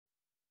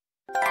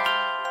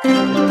Hey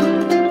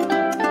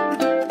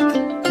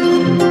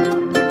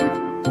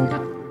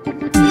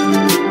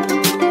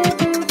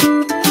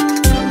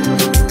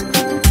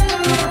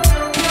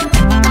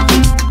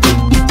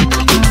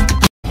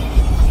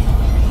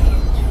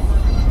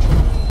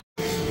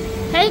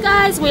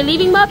guys, we're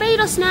leaving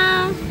Barbados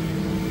now.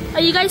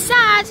 Are you guys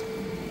sad?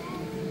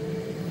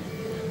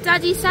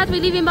 Daddy sad we're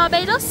leaving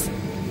Barbados?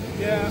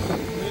 Yeah,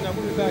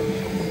 we'll be back.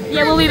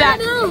 Yeah, we'll be back.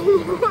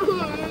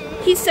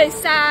 He's so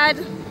sad.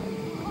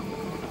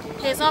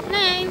 Here's our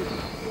plane.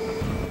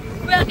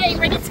 We're getting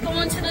ready to go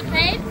onto the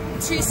plane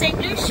to St.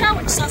 Lucia,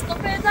 which is our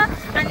stopover,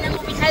 and then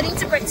we'll be heading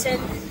to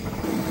Britain.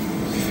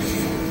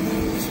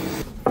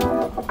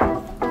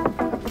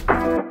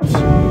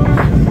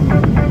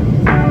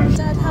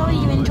 Dad, how are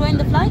you enjoying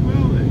the flight?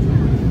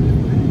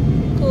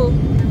 Cool.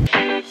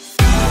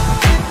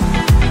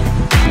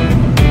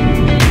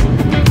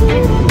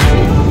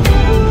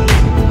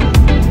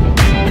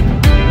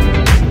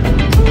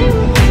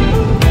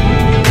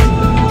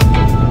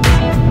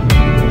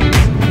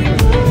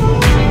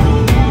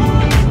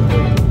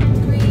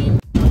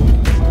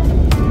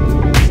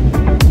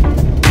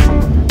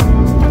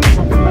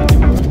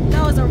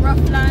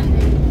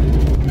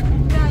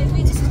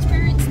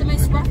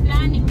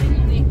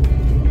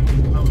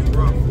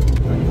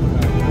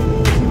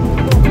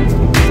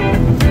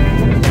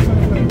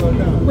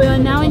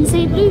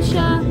 St.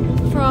 Lucia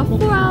for our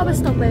 4-hour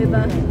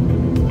stopover. The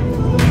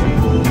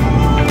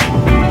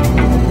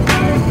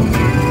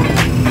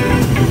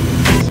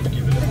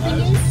thing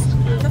is,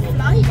 the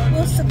flight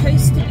was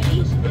supposed to be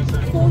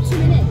 40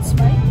 minutes,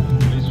 right?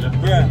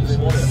 Yeah, it was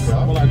more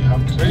like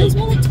 20 because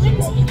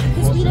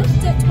we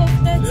left at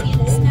 12:30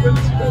 and it's now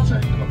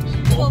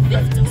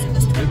 12:50, so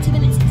there's 20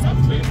 minutes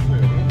exactly.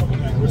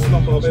 It's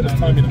not Barbados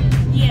time, you know.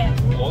 Yeah.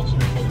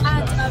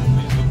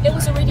 And it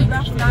was a really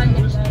rough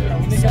landing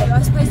though, so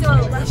I suppose they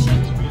were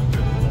rushing.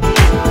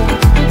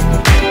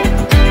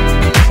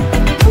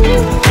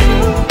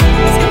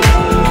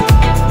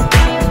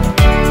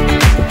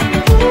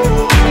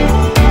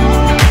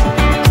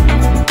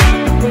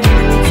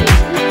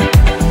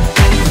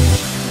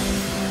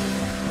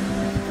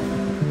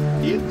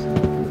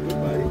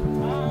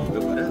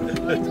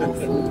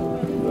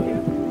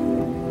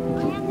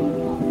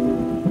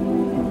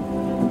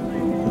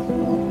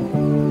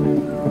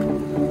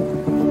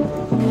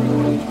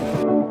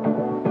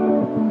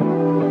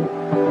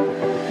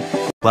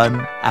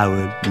 One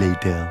hour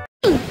later.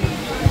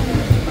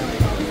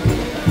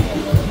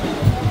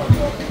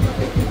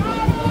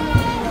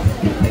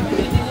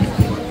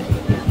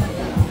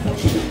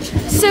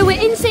 So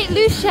we're in St.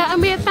 Lucia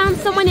and we have found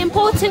someone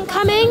important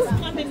coming.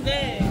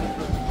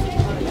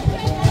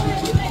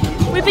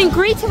 We've been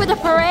greeted with a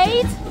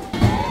parade.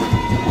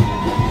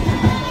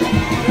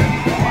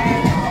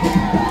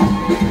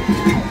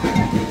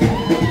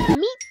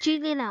 Meet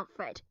Julian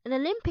Alfred, an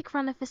Olympic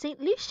runner for St.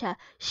 Lucia.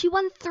 She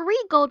won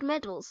 3 gold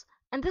medals.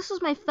 And this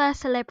was my first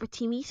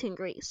celebrity meet and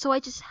greet, so I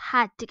just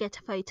had to get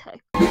a photo.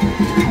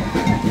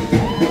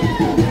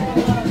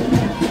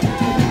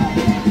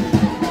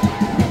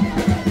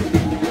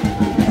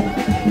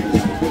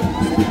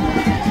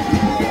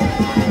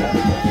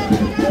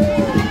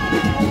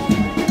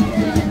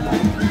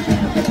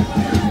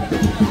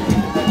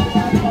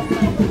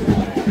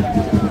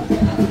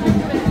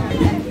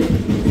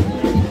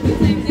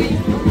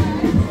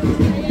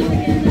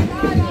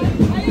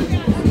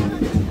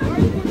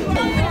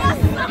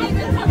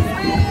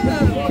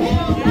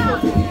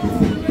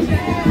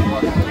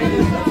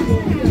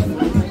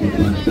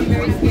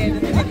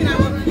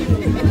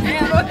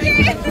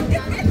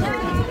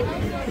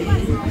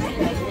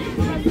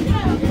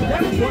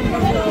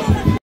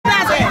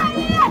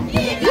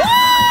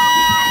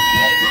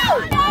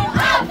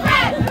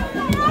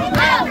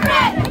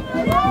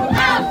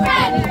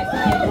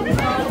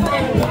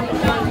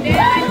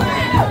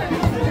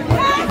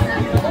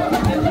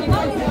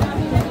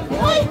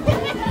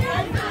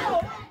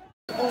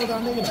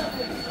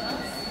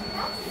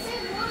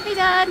 Hey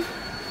Dad.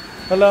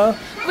 Hello.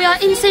 We are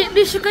in St.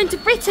 Lucia going to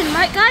Britain,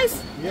 right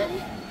guys? Yeah.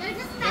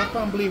 I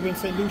can't believe we're in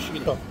St. Lucia.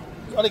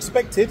 It's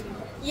unexpected.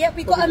 Yeah,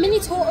 we got a mini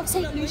tour of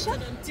St. Lucia.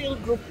 Until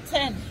group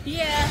 10.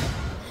 Yeah.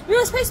 We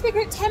were supposed to be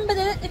group 10, but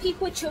they let the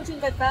people with children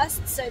go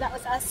first, so that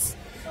was us.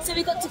 So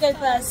we got to go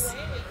first.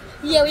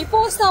 Yeah, we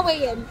forced our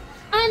way in.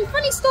 And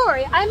funny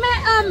story, I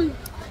met,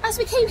 as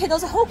we came here, there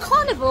was a whole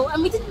carnival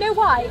and we didn't know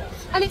why.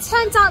 And it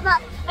turns out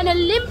that an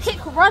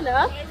Olympic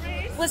runner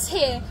was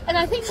here. And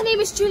I think her name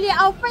is Julia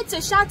Alfred, so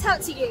shout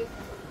out to you.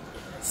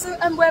 So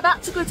we're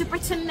about to go to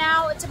Britain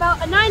now. It's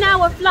about a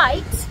 9-hour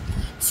flight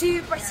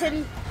to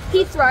Britain,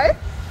 Heathrow.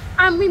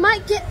 And we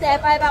might get there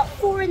by about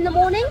 4 in the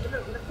morning,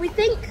 we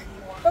think.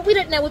 But we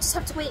don't know, we'll just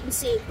have to wait and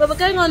see. But we're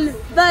going on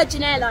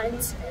Virgin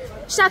Airlines.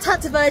 Shout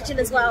out to Virgin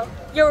as well.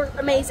 You're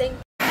amazing.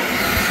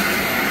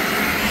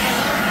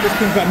 This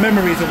brings back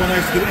memories of when I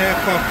used to do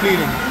aircraft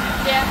cleaning.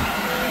 Yeah.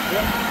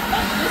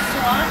 This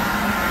one.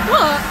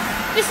 What?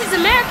 This is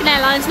American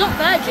Airlines, not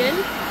Virgin.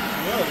 No,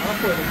 I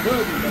thought it was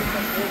Virgin.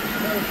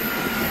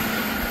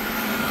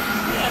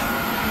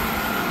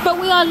 But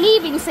we are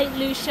leaving St.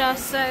 Lucia,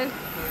 so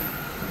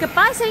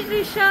Goodbye, St.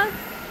 Lucia.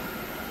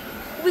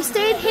 We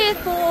stayed here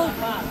for,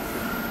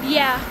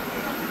 yeah.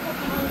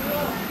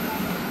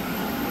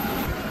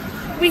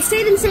 We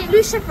stayed in St.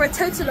 Lucia for a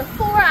total of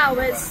 4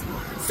 hours.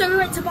 So we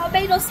went to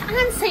Barbados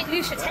and St.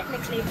 Lucia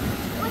technically.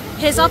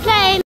 Here's our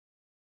plane.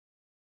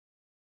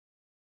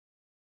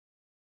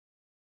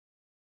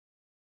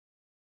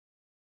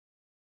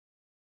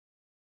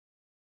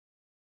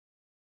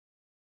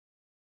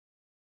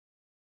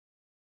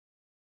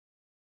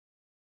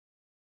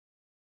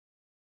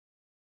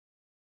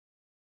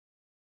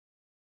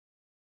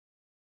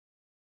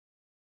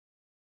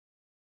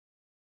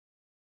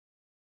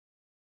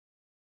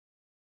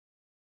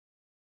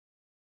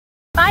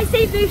 Bye,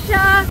 St.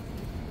 Lucia.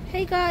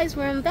 Hey guys,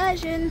 we're in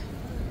Virgin.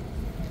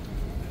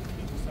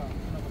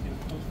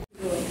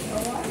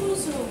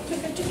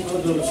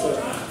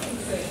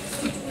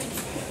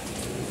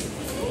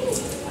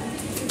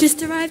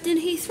 Just arrived in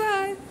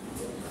Heathrow.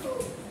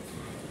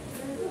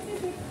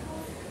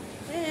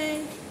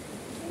 Hey.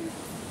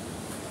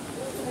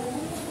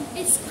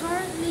 It's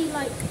currently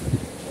like,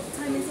 what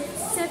time is it?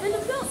 7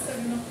 o'clock?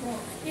 7 o'clock.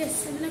 Yes,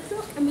 7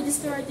 o'clock. And we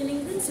just arrived in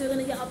England, so we're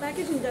going to get our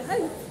baggage and go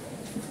home.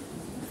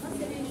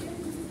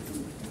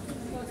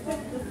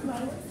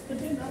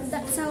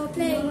 That's our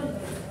plane.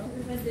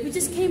 We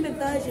just came with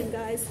Virgin,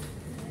 guys.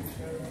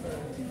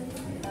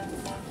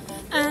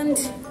 And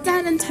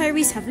Dad and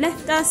Tyrese have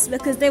left us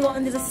because they were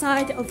on the other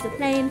side of the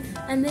plane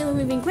and they were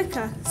moving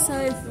quicker. So,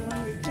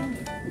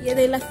 yeah,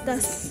 they left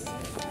us.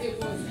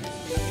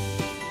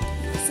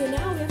 So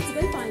now we have to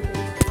go find them.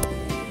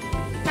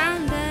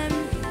 Found them.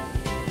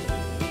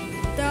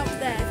 They're up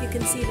there if you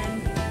can see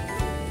them.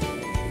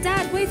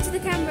 Dad, wave to the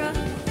camera.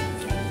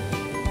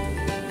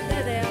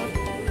 There they are.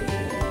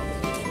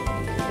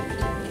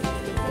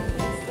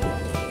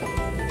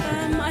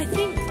 I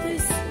think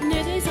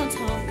those aren't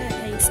our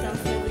airplane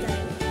stuff over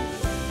there.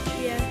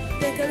 Yeah,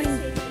 they're going,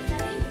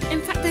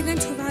 in fact they're going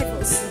to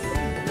Rivals.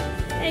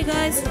 Hey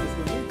guys.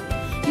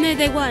 No,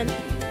 they weren't.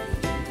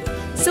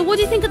 So what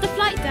do you think of the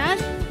flight, Dad?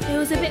 It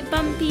was a bit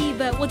bumpy,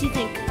 but what do you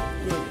think?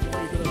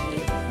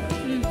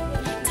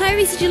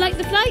 Tyrese, did you like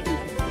the flight?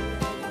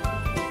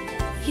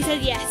 He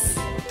said yes.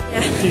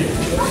 Yeah.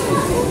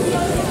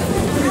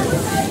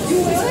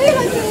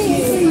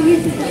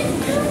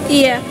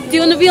 Yeah. Do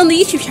you want to be on the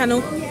YouTube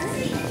channel?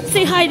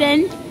 Say hi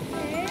then.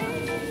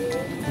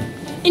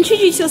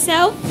 Introduce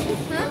yourself.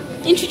 Huh?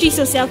 Introduce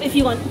yourself if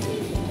you want.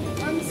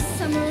 I'm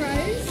Summer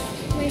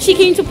Rose. She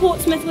came to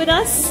Portsmouth with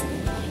us.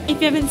 If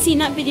you haven't seen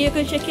that video,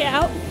 go check it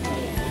out.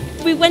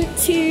 We went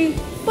to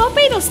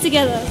Barbados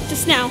together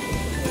just now.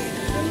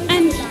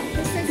 And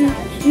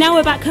now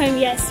we're back home.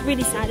 Yes,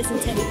 really sad,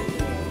 isn't it?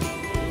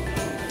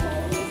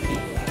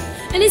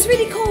 And it's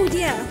really cold,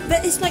 yeah,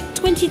 but it's like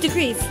 20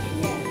 degrees.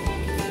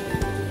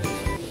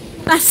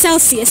 That's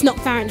Celsius, not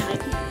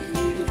Fahrenheit.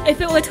 If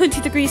it were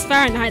 20 degrees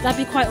Fahrenheit, that'd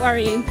be quite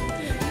worrying.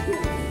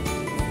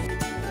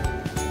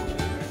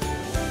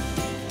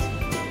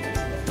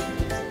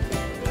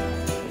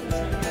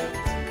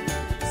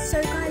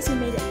 So guys, we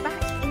made it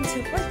back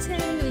into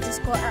Britain. We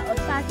just got out of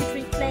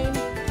baggage plane.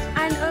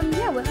 And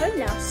yeah, we're home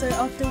now. So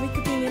after a week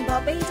of being in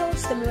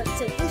Barbados, then we went to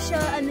St.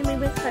 Lucia and then we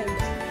went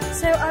home.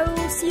 So I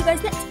will see you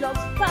guys next vlog.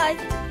 Bye!